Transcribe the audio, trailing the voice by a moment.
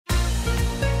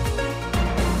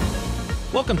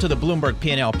Welcome to the Bloomberg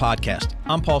P&L podcast.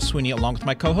 I'm Paul Sweeney along with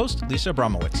my co-host, Lisa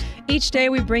Abramowicz. Each day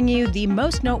we bring you the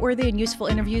most noteworthy and useful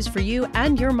interviews for you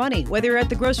and your money, whether you're at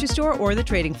the grocery store or the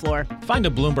trading floor. Find a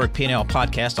Bloomberg P&L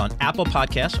podcast on Apple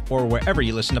Podcasts or wherever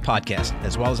you listen to podcasts,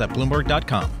 as well as at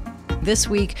Bloomberg.com. This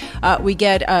week, we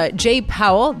get Jay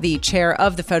Powell, the chair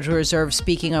of the Federal Reserve,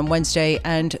 speaking on Wednesday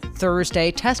and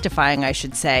Thursday, testifying, I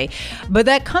should say. But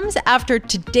that comes after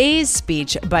today's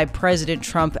speech by President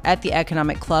Trump at the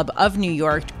Economic Club of New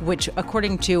York, which,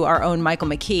 according to our own Michael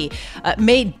McKee,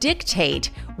 may dictate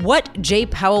what Jay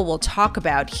Powell will talk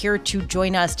about. Here to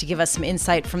join us to give us some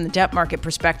insight from the debt market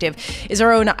perspective is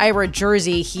our own Ira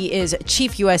Jersey. He is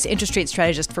chief U.S. interest rate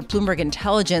strategist for Bloomberg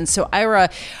Intelligence. So, Ira,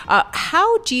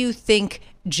 how do you think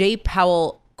Jay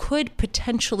Powell could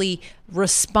potentially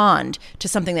respond to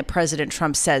something that President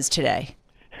Trump says today?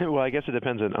 Well, I guess it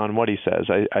depends on what he says.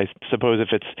 I suppose if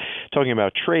it's talking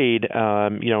about trade, it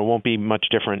won't be much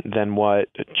different than what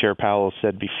Chair Powell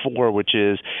said before, which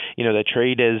is, that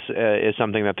trade is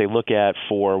something that they look at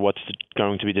for what's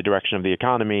going to be the direction of the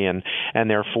economy and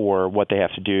therefore what they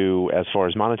have to do as far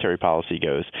as monetary policy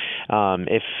goes.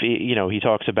 If he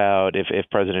talks about if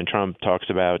President Trump talks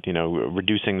about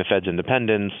reducing the Fed's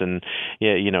independence and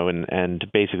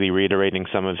basically reiterating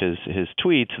some of his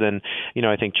tweets, then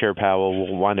I think Chair Powell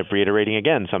will wind up reiterating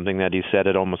again something that he said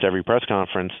at almost every press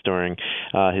conference during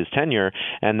his tenure,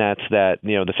 and that's that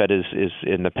the Fed is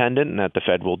independent and that the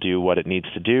Fed will do what it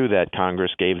needs to do, that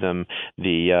Congress gave them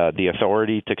the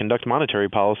authority to conduct monetary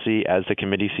policy as the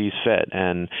committee sees fit,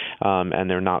 and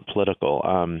they're not political.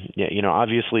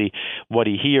 Obviously what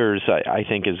he hears I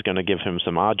think is going to give him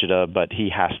some agita, but he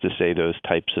has to say those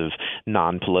types of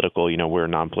non-political, we're a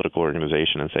non-political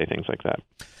organization, and say things like that.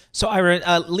 So, Ira,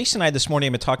 Lisa and I this morning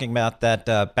have been talking about that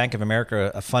Bank of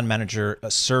America, a fund manager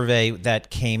survey that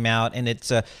came out, and it's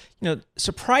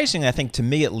surprising, I think, to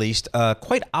me at least,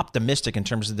 quite optimistic in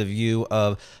terms of the view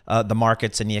of the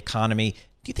markets and the economy.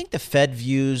 Do you think the Fed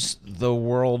views the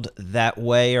world that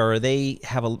way, or they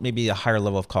have maybe a higher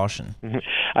level of caution? Mm-hmm.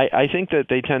 I think that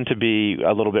they tend to be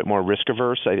a little bit more risk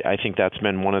averse. I think that's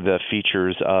been one of the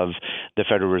features of the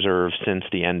Federal Reserve since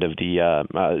the end of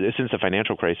since the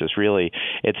financial crisis. Really,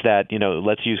 it's that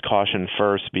let's use caution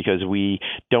first because we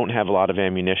don't have a lot of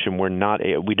ammunition.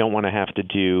 We don't want to have to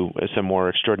do some more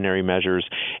extraordinary measures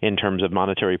in terms of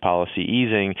monetary policy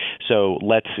easing. So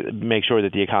let's make sure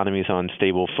that the economy is on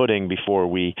stable footing before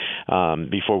we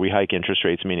hike interest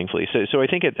rates meaningfully. So I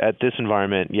think at this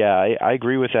environment, I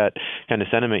agree with that kind of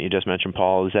sentiment you just mentioned,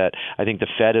 Paul, is that I think the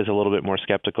Fed is a little bit more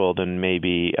skeptical than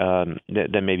maybe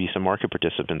some market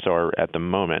participants are at the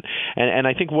moment. And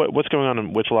I think what's going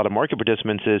on with a lot of market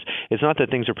participants is it's not that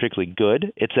things are particularly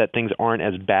good, it's that things aren't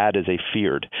as bad as they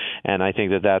feared. And I think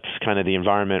that that's kind of the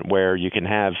environment where you can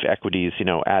have equities,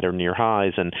 at or near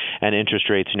highs and interest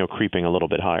rates, creeping a little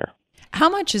bit higher. How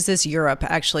much is this Europe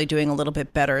actually doing a little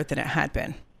bit better than it had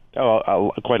been?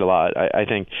 Oh, quite a lot. I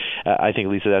think,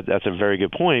 Lisa, that's a very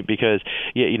good point because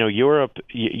Europe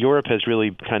has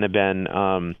really kind of been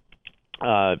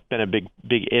a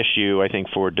big issue, I think,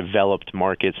 for developed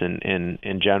markets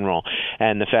in general,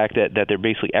 and the fact that they're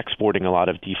basically exporting a lot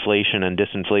of deflation and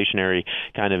disinflationary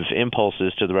kind of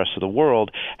impulses to the rest of the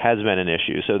world has been an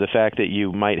issue. So the fact that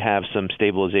you might have some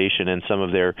stabilization in some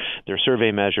of their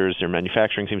survey measures, their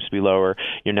manufacturing seems to be lower.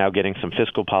 You're now getting some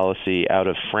fiscal policy out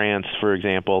of France, for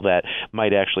example, that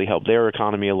might actually help their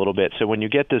economy a little bit. So when you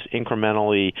get this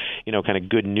incrementally, kind of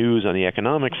good news on the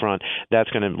economic front, that's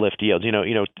going to lift yields.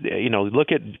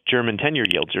 Look at German 10-year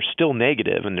yields. They're still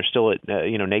negative, and they're still at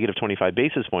negative 25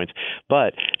 basis points,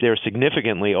 but they're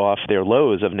significantly off their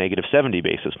lows of negative 70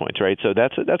 basis points, right? So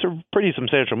that's a pretty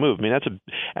substantial move. I mean, that's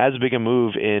as big a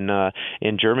move in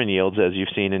German yields as you've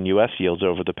seen in U.S. yields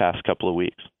over the past couple of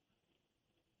weeks.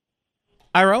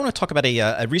 Ira, I want to talk about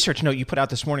a research note you put out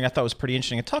this morning I thought was pretty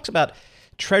interesting. It talks about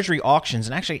Treasury auctions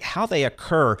and actually how they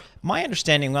occur. My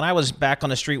understanding when I was back on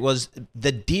the street was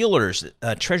the dealers,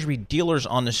 Treasury dealers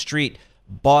on the street,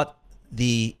 bought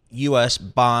the U.S.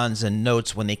 bonds and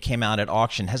notes when they came out at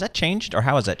auction. Has that changed, or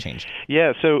how has that changed?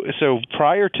 Yeah, so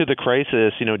prior to the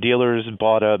crisis, dealers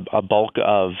bought a bulk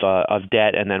of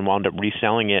debt and then wound up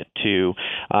reselling it to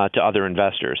other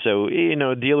investors. So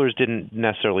dealers didn't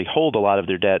necessarily hold a lot of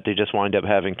their debt; they just wind up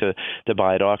having to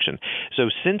buy at auction. So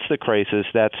since the crisis,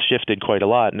 that's shifted quite a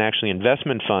lot, and actually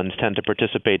investment funds tend to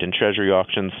participate in Treasury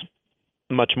auctions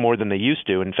much more than they used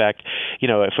to. In fact,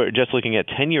 if we're just looking at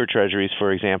 10-year Treasuries,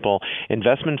 for example,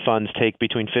 investment funds take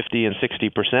between 50 and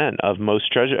 60% of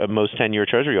most 10-year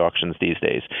Treasury auctions these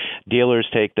days. Dealers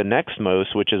take the next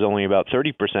most, which is only about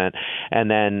 30%,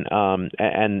 and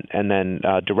then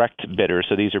direct bidders.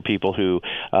 So these are people who,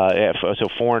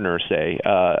 foreigners say,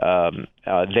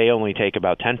 they only take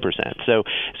about 10%. So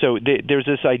there's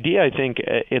this idea, I think,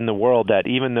 in the world that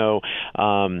even though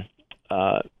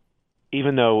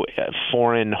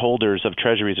foreign holders of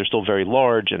treasuries are still very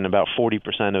large, and about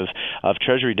 40% of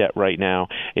treasury debt right now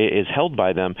is held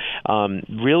by them,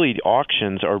 really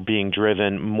auctions are being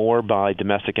driven more by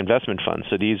domestic investment funds.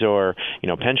 So these are,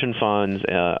 pension funds,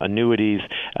 annuities,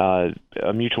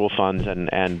 mutual funds,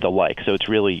 and the like. So it's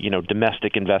really,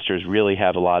 domestic investors really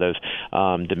have a lot of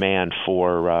demand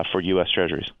for U.S.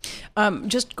 treasuries.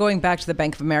 Just going back to the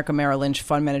Bank of America Merrill Lynch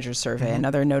Fund Manager Survey,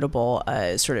 another notable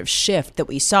sort of shift that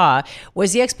we saw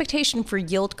was the expectation for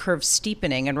yield curve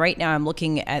steepening. And right now I'm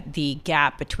looking at the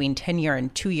gap between 10-year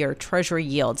and 2-year Treasury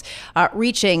yields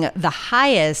reaching the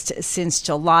highest since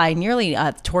July, nearly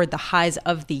toward the highs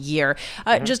of the year.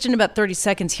 Just in about 30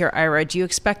 seconds here, Ira, do you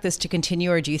expect this to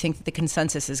continue, or do you think that the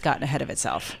consensus has gotten ahead of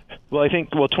itself? Well, I think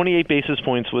 28 basis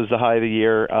points was the high of the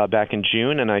year back in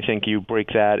June, and I think you break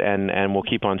that and we'll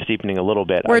keep on steepening a little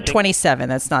bit. We're at 27.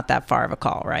 That's not that far of a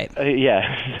call, right? Yeah,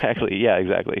 exactly. Yeah,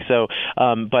 exactly. So,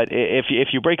 but if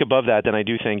you break above that, then I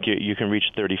do think you can reach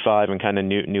 35 and kind of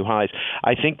new highs.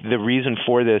 I think the reason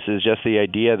for this is just the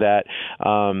idea that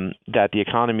the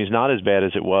economy is not as bad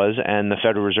as it was, and the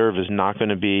Federal Reserve is not going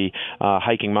to be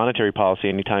hiking monetary policy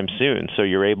anytime soon. So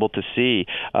you're able to see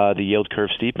the yield curve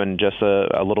steepen just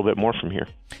a little bit more from here.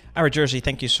 Ira Jersey,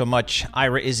 thank you so much.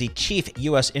 Ira is the chief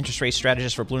U.S. interest rate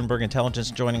strategist for Bloomberg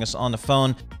Intelligence, joining us on the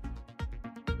phone.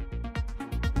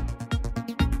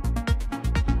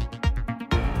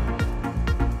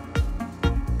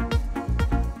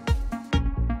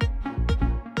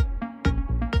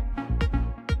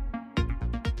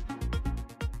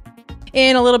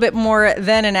 In a little bit more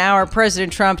than an hour,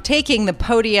 President Trump taking the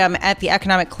podium at the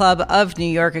Economic Club of New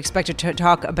York, expected to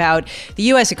talk about the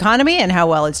U.S. economy and how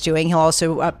well it's doing. He'll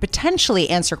also potentially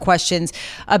answer questions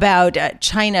about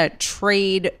China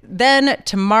trade. Then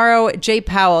tomorrow, Jay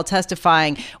Powell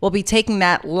testifying. We'll be taking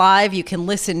that live. You can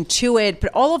listen to it.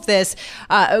 But all of this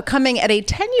coming at a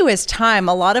tenuous time,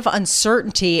 a lot of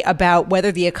uncertainty about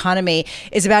whether the economy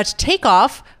is about to take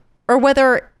off or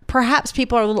whether perhaps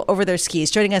people are a little over their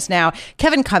skis. Joining us now,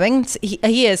 Kevin Cummins.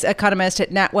 He is economist at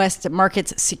Natwest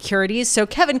Markets Securities. So,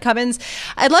 Kevin Cummins,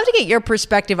 I'd love to get your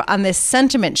perspective on this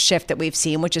sentiment shift that we've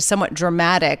seen, which is somewhat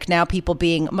dramatic. Now people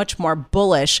being much more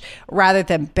bullish rather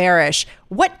than bearish.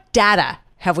 What data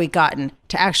have we gotten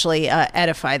to actually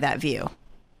edify that view?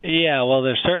 Yeah, well,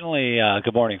 there's certainly,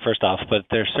 good morning, first off, but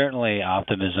there's certainly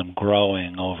optimism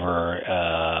growing over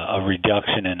a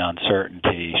reduction in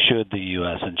uncertainty should the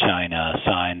U.S. and China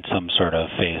sign some sort of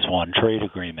phase one trade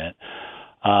agreement.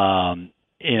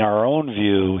 In our own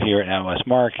view here at NatWest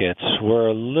Markets, we're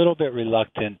a little bit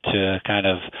reluctant to kind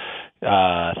of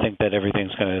think that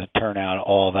everything's going to turn out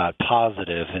all that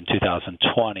positive in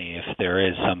 2020 if there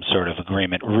is some sort of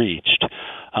agreement reached,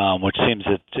 which seems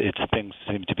that things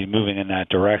seem to be moving in that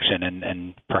direction,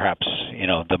 and perhaps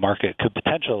the market could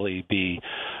potentially be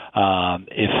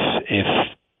if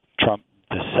Trump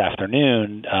this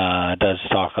afternoon does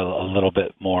talk a little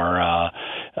bit more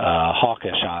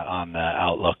hawkish on the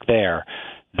outlook there,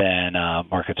 then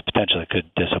markets potentially could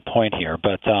disappoint here.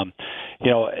 But,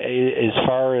 as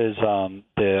far as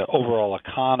the overall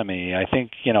economy, I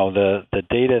think, the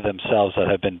data themselves that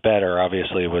have been better,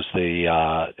 obviously, was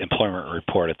the employment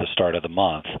report at the start of the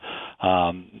month.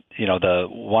 The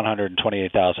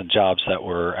 128,000 jobs that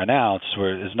were announced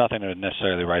is nothing to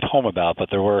necessarily write home about, but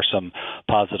there were some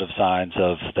positive signs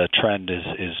of the trend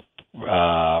is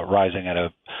rising at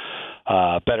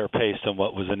a better pace than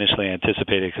what was initially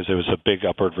anticipated, because there was a big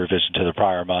upward revision to the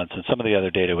prior months, and some of the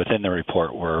other data within the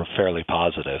report were fairly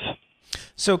positive.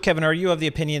 So, Kevin, are you of the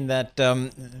opinion that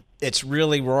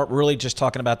we're really just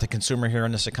talking about the consumer here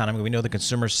in this economy? We know the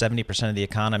consumer is 70% of the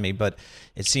economy, but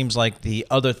it seems like the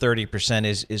other 30%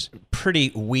 is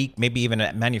pretty weak, maybe even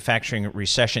a manufacturing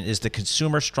recession. Is the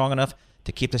consumer strong enough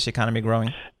to keep this economy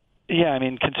growing? Yeah, I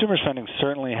mean, consumer spending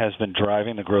certainly has been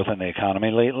driving the growth in the economy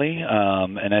lately.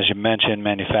 And as you mentioned,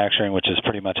 manufacturing, which is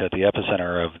pretty much at the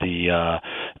epicenter of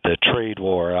the trade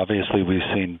war, obviously we've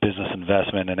seen business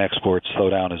investment and exports slow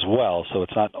down as well. So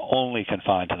it's not only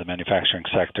confined to the manufacturing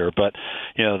sector, but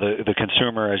the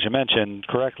consumer, as you mentioned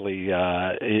correctly,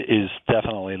 is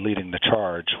definitely leading the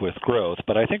charge with growth.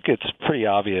 But I think it's pretty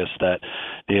obvious that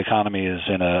the economy is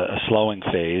in a slowing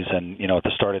phase. And at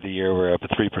the start of the year, we're up at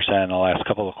 3%. In the last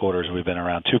couple of quarters, we've been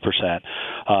around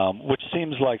 2%, which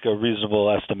seems like a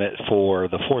reasonable estimate for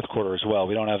the fourth quarter as well.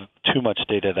 We don't have too much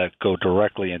data that go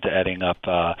directly into adding up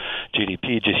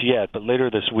GDP just yet, but later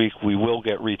this week we will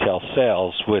get retail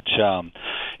sales, which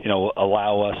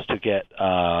allow us to get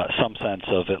some sense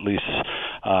of at least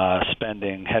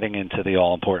spending heading into the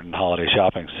all-important holiday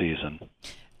shopping season.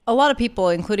 A lot of people,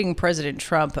 including President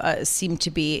Trump, seem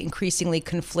to be increasingly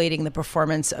conflating the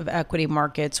performance of equity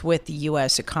markets with the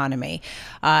U.S. economy.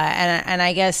 And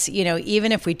I guess,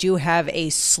 even if we do have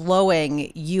a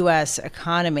slowing U.S.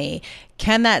 economy,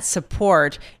 can that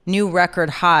support new record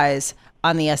highs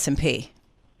on the S&P?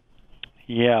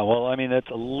 Yeah, well, I mean, that's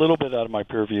a little bit out of my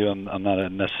purview. I'm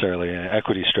not necessarily an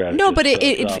equity strategist. No, but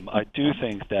I do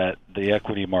think that the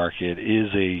equity market is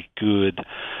a good,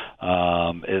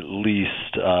 at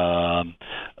least,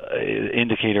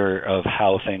 indicator of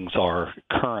how things are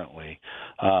currently.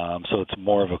 So it's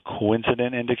more of a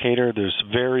coincident indicator. There's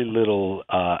very little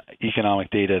economic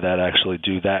data that actually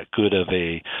do that good of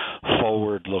a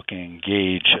forward-looking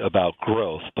gauge about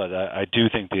growth. But I do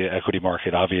think the equity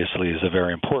market obviously is a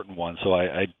very important one. So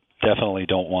I definitely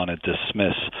don't want to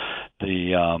dismiss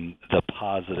the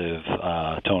positive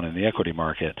tone in the equity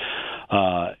market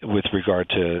with regard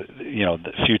to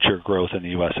the future growth in the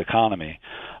U.S. economy.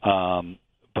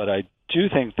 But I do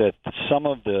think that some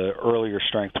of the earlier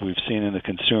strength we've seen in the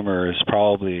consumer is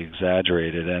probably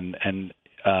exaggerated, and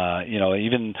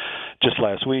even just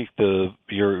last week,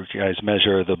 your guys'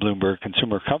 measure, the Bloomberg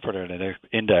Consumer Comfort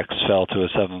Index fell to a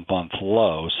 7-month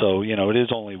low. So it is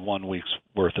only 1 week's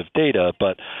worth of data,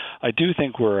 but I do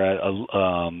think we're at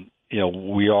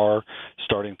we are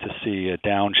starting to see a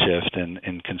downshift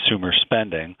in consumer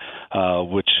spending,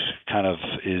 which kind of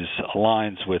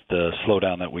aligns with the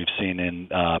slowdown that we've seen in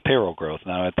payroll growth.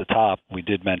 Now, at the top, we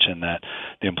did mention that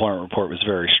the employment report was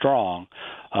very strong,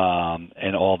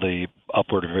 and all the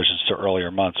upward revisions to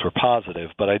earlier months were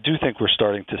positive. But I do think we're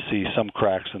starting to see some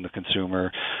cracks in the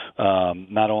consumer,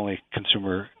 not only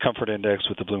consumer comfort index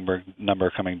with the Bloomberg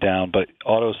number coming down, but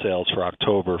auto sales for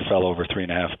October fell over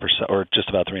 3.5%, or just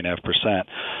about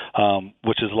 3.5%,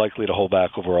 which is likely to hold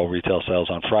back overall retail sales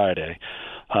on Friday.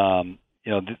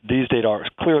 These data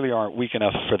clearly aren't weak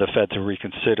enough for the Fed to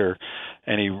reconsider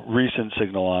any recent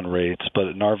signal on rates, but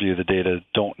in our view, the data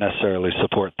don't necessarily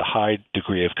support the high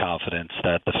degree of confidence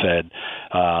that the Fed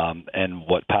and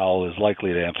what Powell is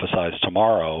likely to emphasize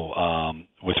tomorrow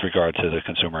with regard to the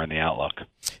consumer and the outlook.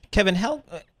 Kevin,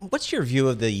 what's your view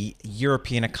of the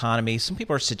European economy? Some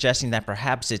people are suggesting that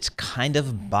perhaps it's kind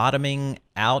of bottoming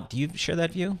out. Do you share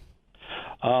that view?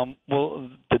 Well,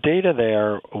 the data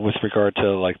there with regard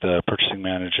to the purchasing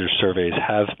manager surveys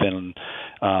have been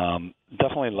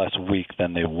definitely less weak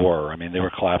than they were. I mean, they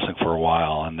were collapsing for a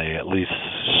while, and they at least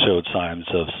showed signs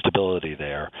of stability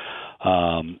there.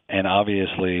 And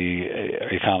obviously,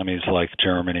 economies like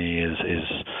Germany is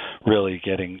really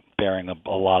bearing a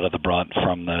lot of the brunt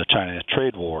from the China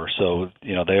trade war. So,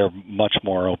 they are much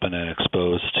more open and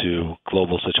exposed to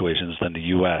global situations than the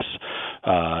U.S.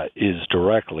 Is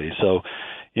directly. So,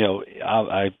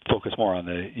 I focus more on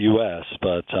the U.S.,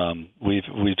 but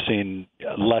we've seen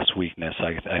less weakness,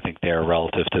 I think, there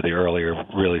relative to the earlier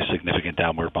really significant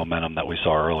downward momentum that we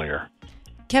saw earlier.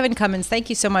 Kevin Cummins, thank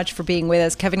you so much for being with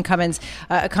us. Kevin Cummins,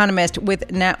 economist with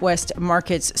Natwest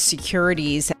Markets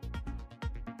Securities.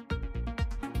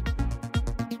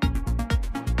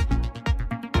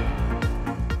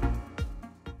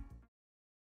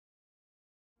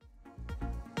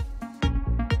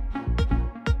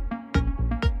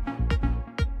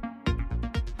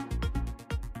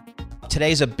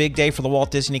 Today's a big day for the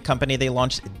Walt Disney Company. They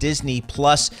launched Disney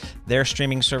Plus, their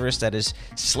streaming service that is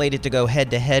slated to go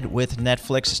head-to-head with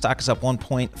Netflix. The stock is up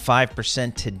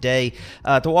 1.5% today.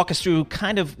 To walk us through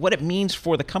kind of what it means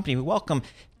for the company, we welcome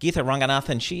Geetha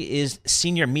Ranganathan. She is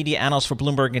senior media analyst for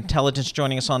Bloomberg Intelligence,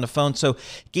 joining us on the phone. So,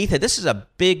 Geetha, this is a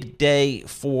big day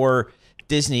for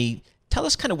Disney. Tell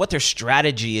us kind of what their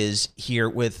strategy is here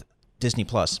with Disney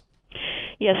Plus.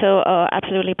 Yeah, so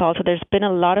absolutely, Paul. So there's been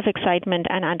a lot of excitement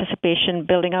and anticipation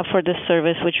building up for this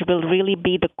service, which will really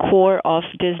be the core of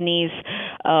Disney's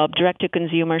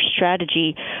direct-to-consumer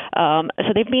strategy. So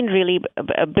they've been really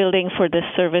building for this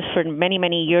service for many,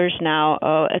 many years now,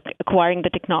 acquiring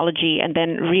the technology and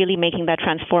then really making that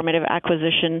transformative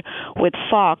acquisition with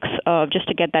Fox just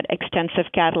to get that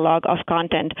extensive catalog of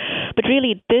content. But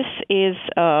really, this is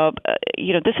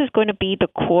going to be the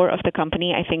core of the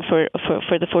company, I think, for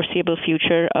the foreseeable future.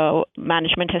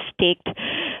 Management has staked,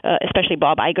 especially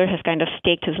Bob Iger has kind of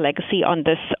staked his legacy on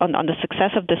this, on the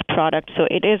success of this product. So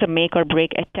it is a make or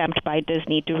break attempt by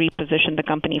Disney to reposition the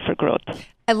company for growth.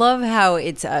 I love how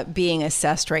it's being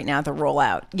assessed right now, the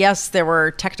rollout. Yes, there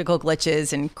were technical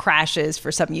glitches and crashes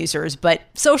for some users, but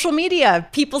social media,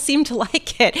 people seem to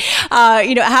like it.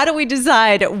 How do we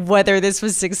decide whether this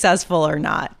was successful or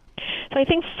not? So I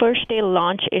think first-day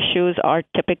launch issues are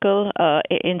typical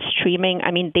in streaming.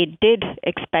 I mean, they did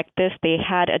expect this. They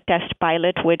had a test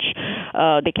pilot, which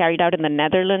they carried out in the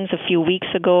Netherlands a few weeks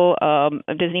ago.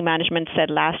 Disney management said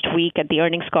last week at the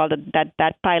earnings call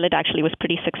that pilot actually was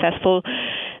pretty successful.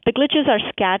 The glitches are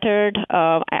scattered.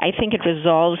 I think it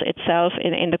resolves itself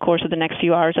in the course of the next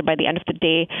few hours or by the end of the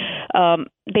day.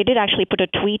 They did actually put a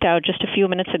tweet out just a few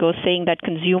minutes ago saying that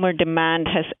consumer demand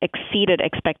has exceeded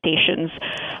expectations.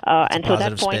 And so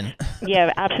that point,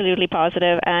 yeah, absolutely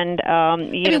positive. And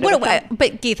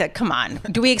but Geetha, come on,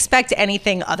 do we expect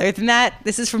anything other than that?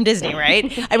 This is from Disney, right?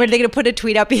 I mean, are they going to put a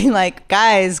tweet out being like,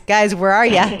 guys, where are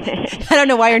you? I don't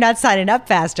know why you're not signing up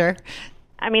faster.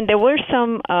 I mean, there were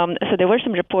some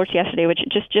reports yesterday, which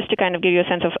just to kind of give you a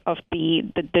sense of the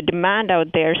demand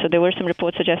out there. So there were some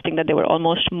reports suggesting that there were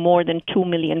almost more than 2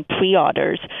 million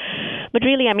pre-orders. But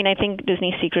really, I mean, I think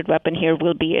Disney's secret weapon here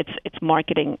will be its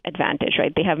marketing advantage,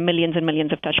 right? They have millions and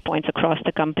millions of touch points across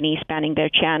the company, spanning their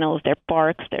channels, their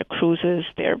parks, their cruises,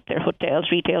 their hotels,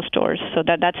 retail stores. So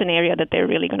that's an area that they're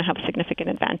really going to have a significant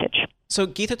advantage. So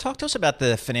Geetha, talk to us about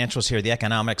the financials here, the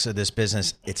economics of this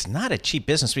business. It's not a cheap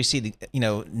business. We see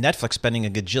Netflix spending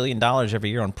 $1 gajillion every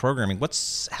year on programming.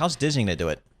 How's Disney going to do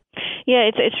it? Yeah,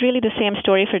 it's really the same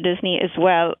story for Disney as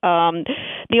well. I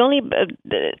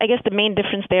guess the main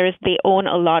difference there is they own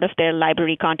a lot of their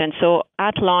library content. So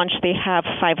at launch, they have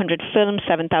 500 films,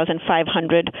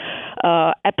 7,500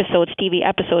 episodes, TV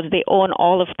episodes. They own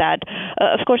all of that.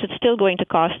 Of course, it's still going to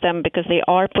cost them because they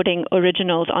are putting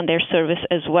originals on their service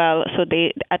as well. So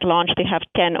at launch, they have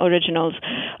 10 originals.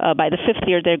 By the fifth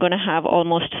year, they're going to have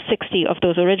almost 60 of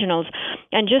those originals.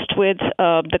 And just with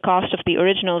the cost of the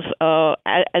originals,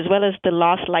 as well as the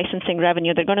lost licensing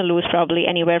revenue, they're going to lose probably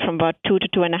anywhere from about $2 to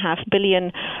 $2.5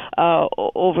 billion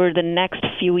over the next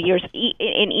few years,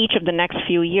 in each of the next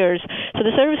few years. So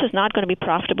the service is not going to be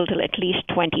profitable till at least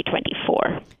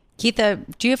 2024. Geetha,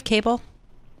 do you have cable?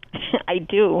 I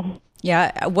do.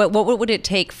 Yeah. What would it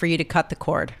take for you to cut the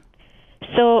cord?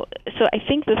 So I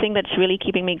think the thing that's really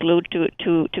keeping me glued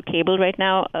to cable right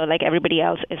now, like everybody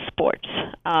else, is sports.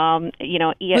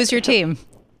 Who's your team?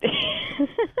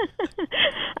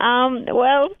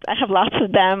 Well, I have lots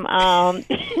of them. But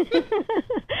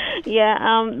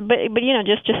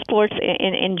just sports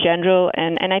in general,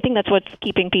 and I think that's what's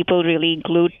keeping people really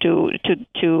glued to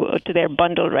their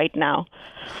bundle right now.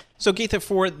 So Geetha,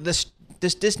 for this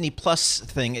Disney Plus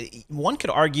thing, one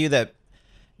could argue that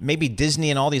maybe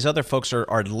Disney and all these other folks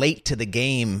are late to the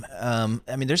game.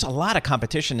 I mean, there's a lot of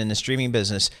competition in the streaming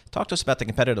business. Talk to us about the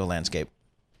competitive landscape.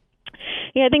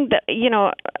 Yeah, I think that,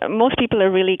 most people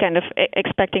are really kind of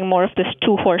expecting more of this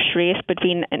two-horse race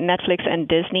between Netflix and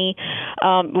Disney.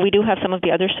 We do have some of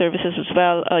the other services as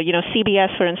well.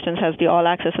 CBS, for instance, has the All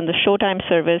Access and the Showtime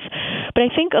service. But I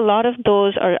think a lot of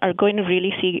those are going to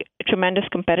really see tremendous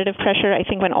competitive pressure. I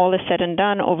think when all is said and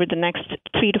done over the next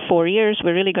 3 to 4 years,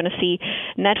 we're really going to see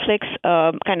Netflix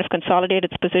kind of consolidate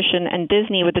its position, and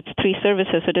Disney with its 3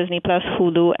 services, so Disney Plus,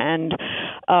 Hulu, and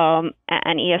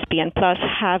ESPN Plus,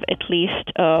 have at least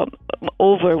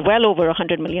well over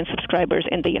 100 million subscribers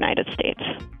in the United States.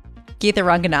 Geetha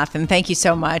Ranganathan, thank you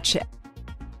so much.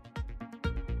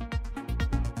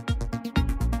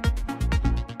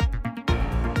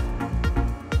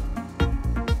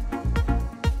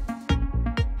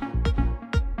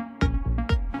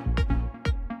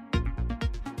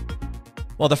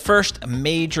 Well, the first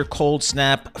major cold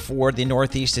snap for the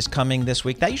Northeast is coming this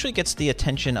week. That usually gets the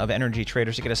attention of energy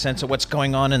traders to get a sense of what's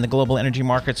going on in the global energy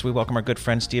markets. We welcome our good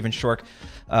friend, Stephen Schork,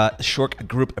 Schork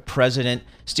Group President.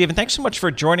 Stephen, thanks so much for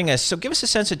joining us. So give us a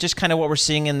sense of just kind of what we're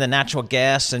seeing in the natural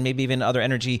gas and maybe even other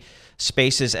energy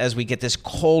spaces as we get this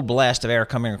cold blast of air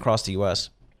coming across the U.S.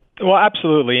 Well,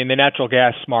 absolutely. In the natural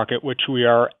gas market, which we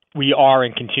are we are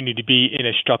and continue to be in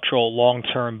a structural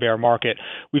long-term bear market.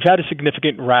 We've had a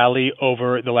significant rally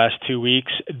over the last 2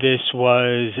 weeks. This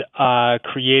was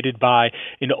created by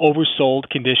an oversold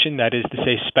condition. That is to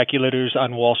say, speculators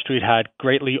on Wall Street had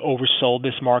greatly oversold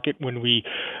this market when we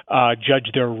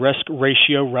judged their risk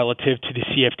ratio relative to the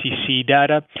CFTC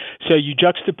data. So you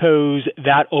juxtapose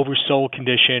that oversold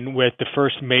condition with the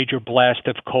first major blast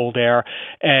of cold air,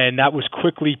 and that was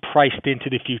quickly priced into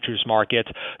the futures market.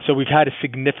 So we've had a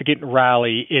significant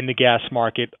rally in the gas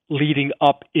market leading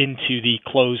up into the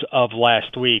close of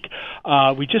last week.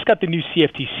 We just got the new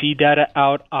CFTC data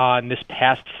out on this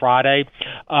past Friday.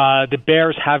 The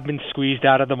bears have been squeezed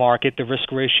out of the market. The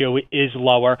risk ratio is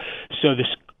lower, so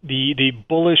the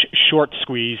bullish short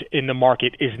squeeze in the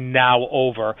market is now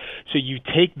over. So you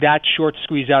take that short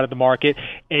squeeze out of the market,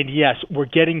 and yes, we're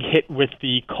getting hit with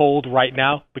the cold right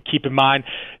now, but keep in mind,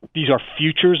 these are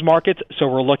futures markets, so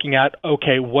we're looking at,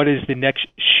 okay, what is the next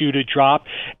shoe to drop?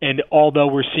 And although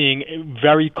we're seeing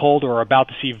very cold or about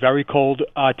to see very cold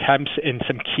temps in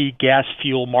some key gas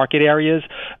fuel market areas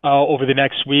over the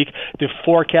next week, the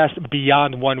forecast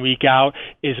beyond 1 week out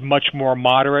is much more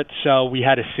moderate, so we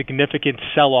had a significant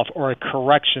sell-off or a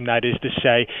correction, that is to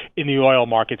say, in the oil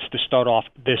markets to start off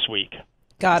this week.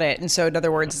 Got it. And so, in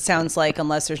other words, it sounds like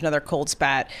unless there's another cold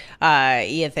spat,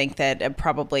 you think that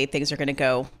probably things are going to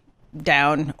go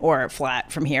down or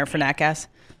flat from here for nat gas?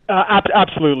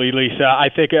 Absolutely, Lisa. I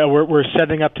think we're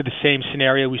setting up to the same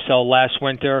scenario we saw last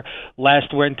winter.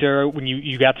 Last winter, when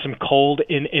you got some cold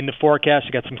in the forecast,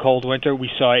 you got some cold winter, we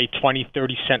saw a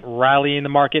 20-30 cent rally in the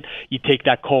market. You take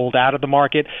that cold out of the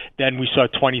market, then we saw a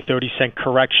 20-30 cent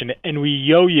correction. And we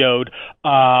yo-yoed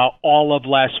all of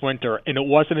last winter. And it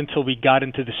wasn't until we got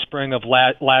into the spring of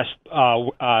last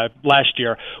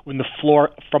year when the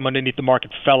floor from underneath the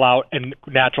market fell out and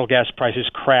natural gas prices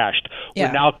crashed. Yeah.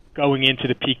 We're now going into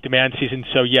the peak demand season.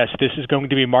 So, yes, this is going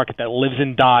to be a market that lives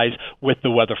and dies with the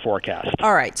weather forecast.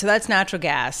 All right. So that's natural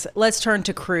gas. Let's turn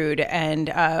to crude. And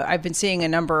I've been seeing a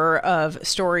number of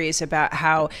stories about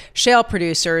how shale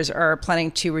producers are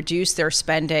planning to reduce their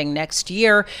spending next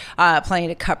year, planning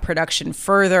to cut production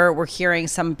further. We're hearing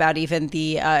some about even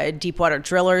the deepwater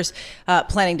drillers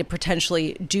planning to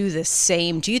potentially do the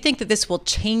same. Do you think that this will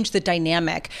change the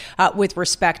dynamic with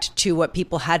respect to what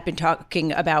people had been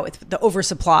talking about with the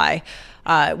oversupply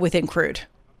within crude?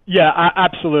 Yeah,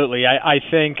 absolutely. I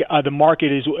think the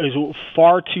market is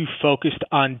far too focused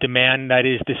on demand, that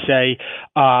is to say,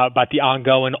 about the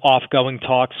ongoing, off-going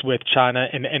talks with China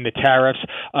and the tariffs.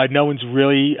 No one's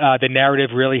really, the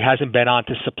narrative really hasn't been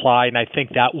onto supply, and I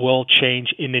think that will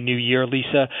change in the new year,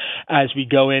 Lisa, as we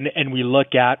go in and we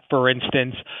look at, for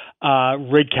instance,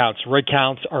 rig counts. Rig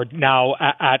counts are now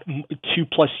at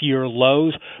 2+ year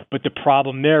lows, but the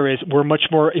problem there is we're much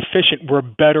more efficient. We're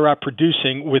better at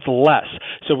producing with less.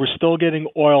 So we're still getting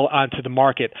oil onto the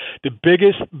market. The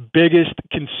biggest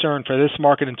concern for this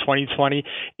market in 2020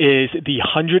 is the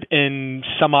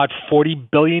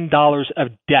 $140 billion of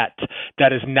debt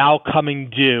that is now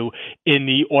coming due in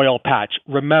the oil patch.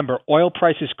 Remember, oil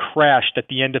prices crashed at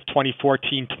the end of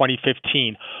 2014,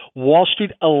 2015. Wall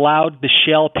Street allowed the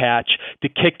shale patch to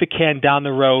kick the can down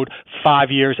the road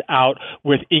 5 years out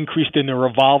with increase in their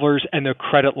revolvers and their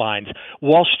credit lines.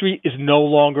 Wall Street is no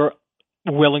longer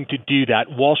willing to do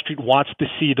that. Wall Street wants to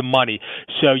see the money.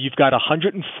 So you've got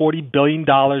 $140 billion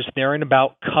there and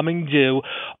about coming due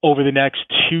over the next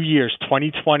 2 years,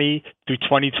 2020 through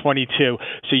 2022.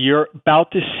 So you're about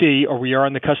to see, or we are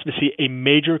on the cusp to see, a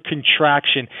major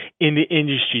contraction in the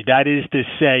industry. That is to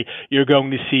say, you're going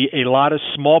to see a lot of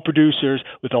small producers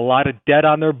with a lot of debt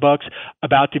on their books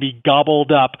about to be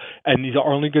gobbled up, and these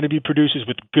are only going to be producers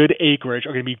with good acreage,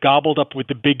 are going to be gobbled up with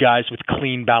the big guys with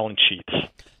clean balance sheets.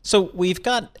 So we've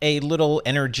got a little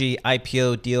energy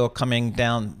IPO deal coming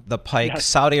down the pike, yes.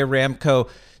 Saudi Aramco.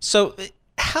 So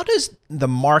how does the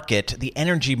market, the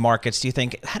energy markets, do you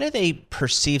think, how do they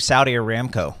perceive Saudi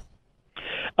Aramco?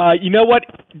 You know what?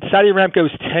 Saudi Aramco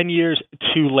is 10 years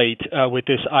too late with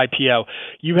this IPO.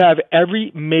 You have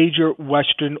every major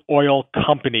Western oil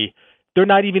company. They're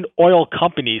not even oil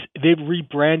companies. They've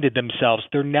rebranded themselves.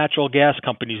 They're natural gas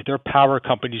companies. They're power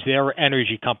companies. They're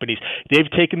energy companies.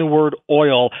 They've taken the word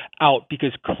oil out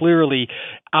because clearly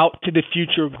out to the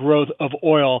future growth of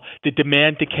oil, the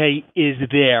demand decay is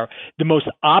there. The most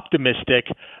optimistic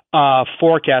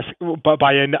forecast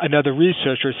by another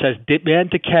researcher says demand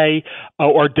decay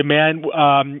or demand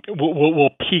will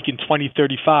peak in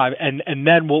 2035 and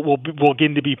then will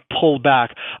begin to be pulled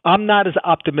back. I'm not as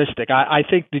optimistic. I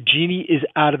think the genie genie is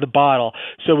out of the bottle.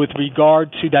 So with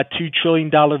regard to that $2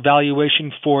 trillion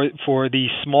valuation for the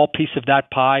small piece of that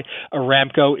pie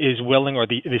Aramco is willing, or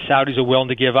the Saudis are willing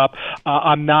to give up,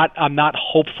 I'm not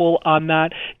hopeful on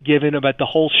that, given about the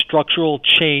whole structural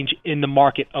change in the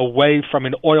market away from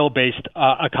an oil-based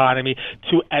economy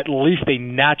to at least a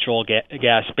natural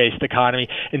gas-based economy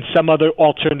and some other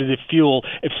alternative fuel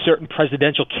if certain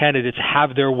presidential candidates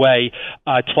have their way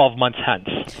 12 months hence.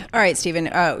 All right, Stephen,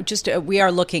 we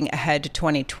are looking ahead to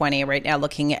 2020 right now,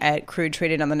 looking at crude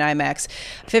traded on the NYMEX,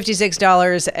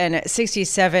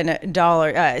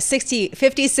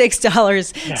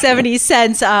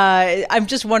 $56.70. I'm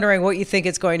just wondering what you think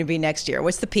it's going to be next year.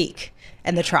 What's the peak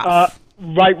and the trough?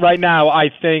 Right now,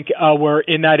 I think we're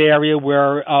in that area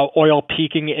where oil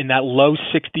peaking in that low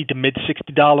 $60 to mid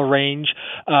 $60 range.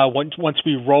 Once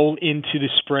we roll into the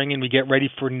spring and we get ready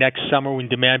for next summer when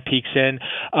demand peaks in,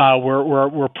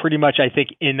 we're pretty much, I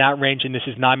think, in that range. And this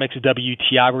is NYMEX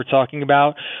WTI we're talking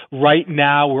about. Right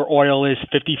now, where oil is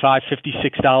 $55,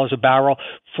 $56 a barrel.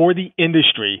 For the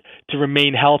industry to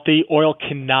remain healthy, oil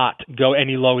cannot go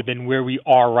any lower than where we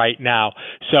are right now.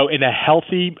 So in a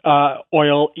healthy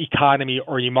oil economy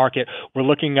or market, we're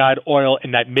looking at oil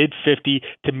in that mid $50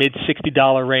 to mid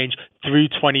 $60 range through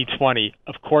 2020.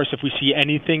 Of course, if we see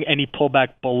any pullback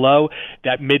below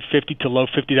that mid $50 to low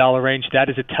 $50 range, that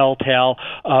is a telltale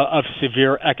of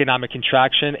severe economic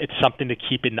contraction. It's something to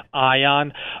keep an eye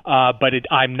on, but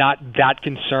I'm not that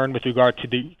concerned with regard to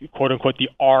the quote unquote the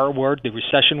R word, the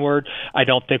recession word. I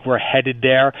don't think we're headed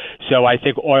there. So I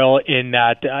think oil in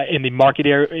the market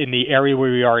area, in the area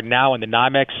where we are now in the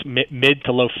NYMEX mid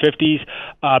to low 50s,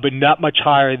 but not much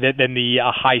higher than the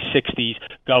high 60s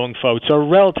going forward. So a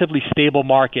relatively stable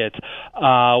market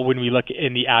when we look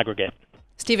in the aggregate.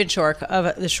 Stephen Schork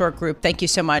of the Schork Group, thank you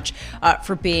so much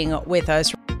for being with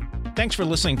us. Thanks for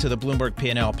listening to the Bloomberg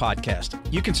P&L podcast.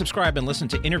 You can subscribe and listen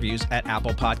to interviews at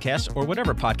Apple Podcasts or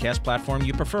whatever podcast platform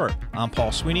you prefer. I'm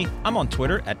Paul Sweeney. I'm on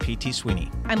Twitter at PT Sweeney.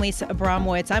 I'm Lisa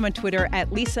Abramowicz. I'm on Twitter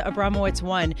at Lisa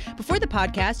Abramowicz1. Before the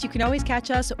podcast, you can always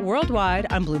catch us worldwide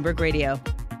on Bloomberg Radio.